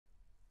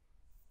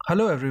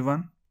Hello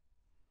everyone.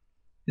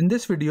 In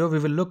this video we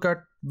will look at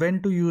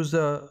when to use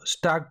a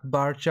stacked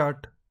bar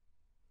chart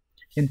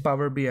in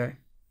Power BI.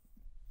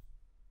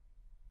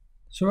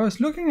 So I was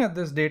looking at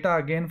this data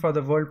again for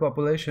the world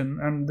population,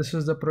 and this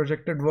is the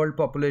projected world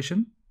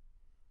population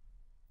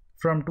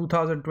from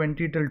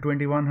 2020 till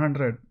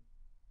 2100.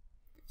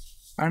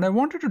 And I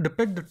wanted to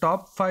depict the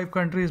top 5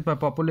 countries by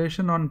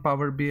population on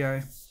Power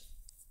BI.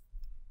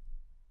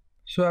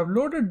 So I've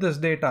loaded this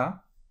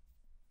data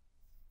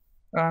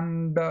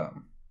and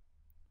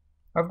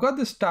I've got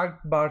this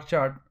stacked bar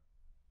chart,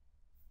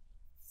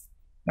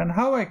 and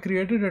how I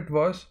created it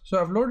was, so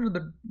I've loaded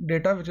the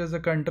data, which is the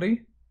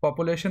country,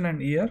 population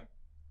and year,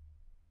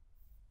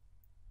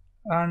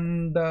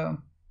 and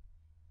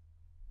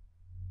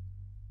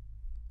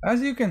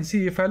as you can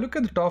see, if I look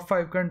at the top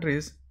 5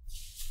 countries,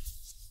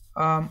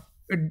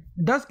 it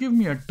does give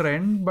me a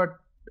trend, but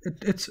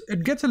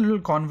it gets a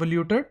little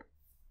convoluted.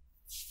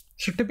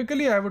 So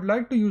typically I would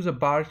like to use a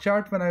bar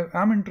chart when I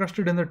am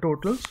interested in the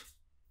totals,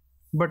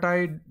 but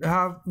I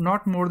have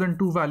not more than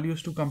 2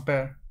 values to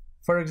compare.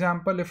 For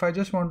example, if I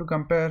just want to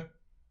compare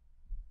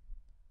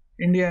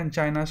India and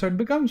China, so it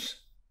becomes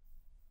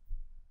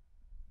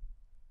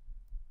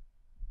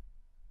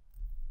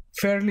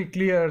fairly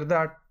clear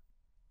that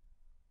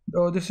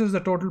this is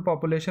the total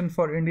population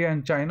for India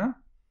and China,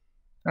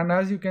 and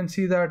as you can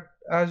see that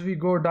as we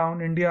go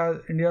down,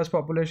 India's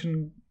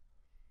population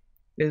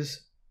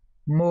is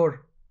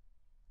more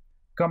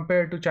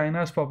compared to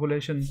China's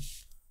population.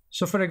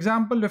 So for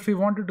example, if we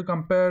wanted to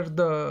compare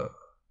the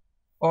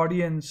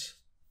audience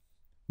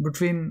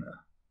between,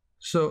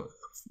 so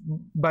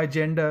by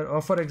gender, or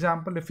for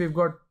example, if we've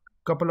got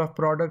a couple of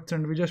products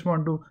and we just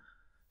want to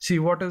see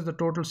what is the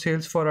total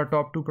sales for our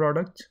top 2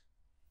 products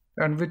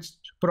and which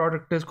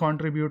product is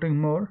contributing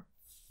more,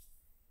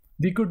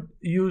 we could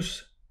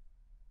use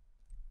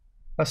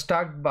a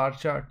stacked bar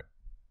chart.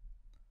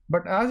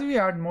 But as we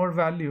add more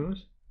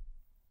values,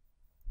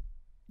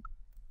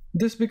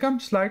 this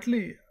becomes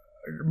slightly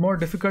more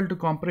difficult to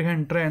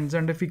comprehend trends,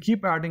 and if we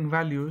keep adding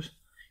values,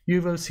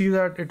 you will see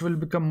that it will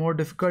become more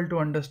difficult to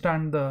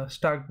understand the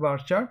stacked bar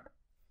chart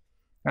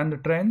and the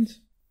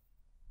trends.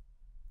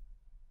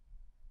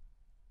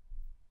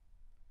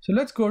 So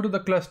let's go to the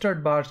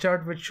clustered bar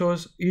chart, which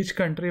shows each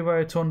country by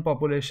its own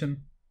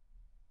population.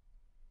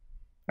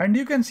 And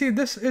you can see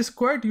this is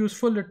quite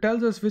useful. It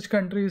tells us which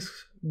countries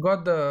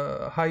got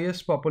the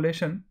highest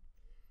population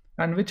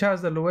and which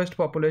has the lowest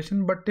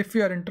population. But if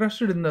we are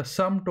interested in the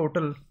sum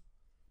total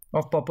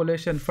of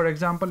population, for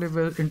example, if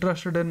we're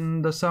interested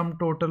in the sum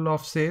total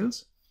of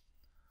sales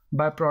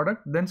by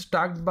product, then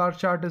stacked bar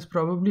chart is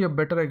probably a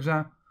better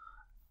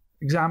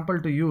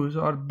example to use,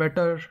 or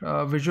better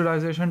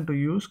visualization to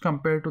use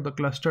compared to the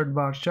clustered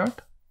bar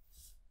chart.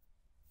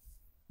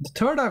 The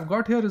third I've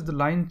got here is the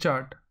line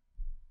chart,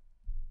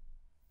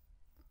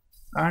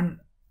 and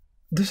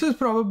this is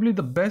probably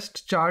the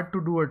best chart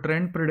to do a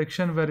trend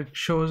prediction, where it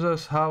shows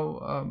us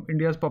how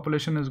India's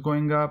population is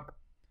going up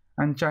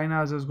and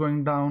China's is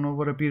going down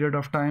over a period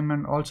of time,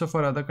 and also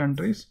for other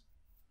countries.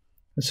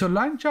 So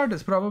line chart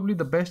is probably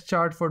the best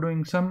chart for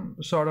doing some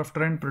sort of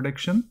trend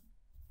prediction.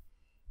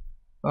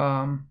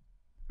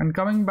 And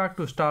coming back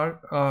to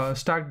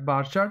stacked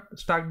bar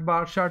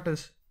chart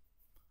is,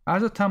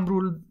 as a thumb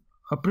rule,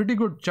 a pretty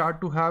good chart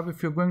to have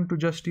if you're going to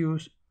just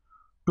use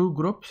 2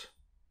 groups.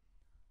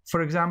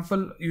 For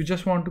example, you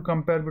just want to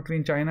compare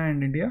between China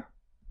and India,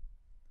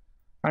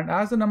 and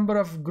as the number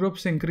of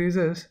groups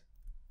increases,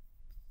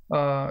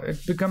 it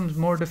becomes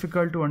more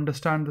difficult to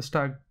understand the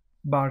stacked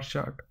bar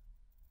chart.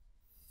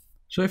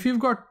 So if you've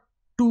got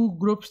 2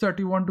 groups that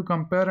you want to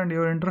compare and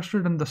you're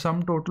interested in the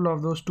sum total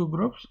of those 2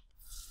 groups,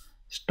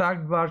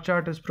 stacked bar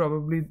chart is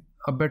probably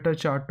a better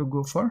chart to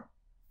go for.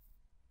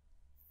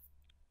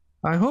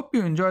 I hope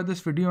you enjoyed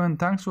this video, and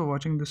thanks for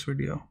watching this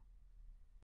video.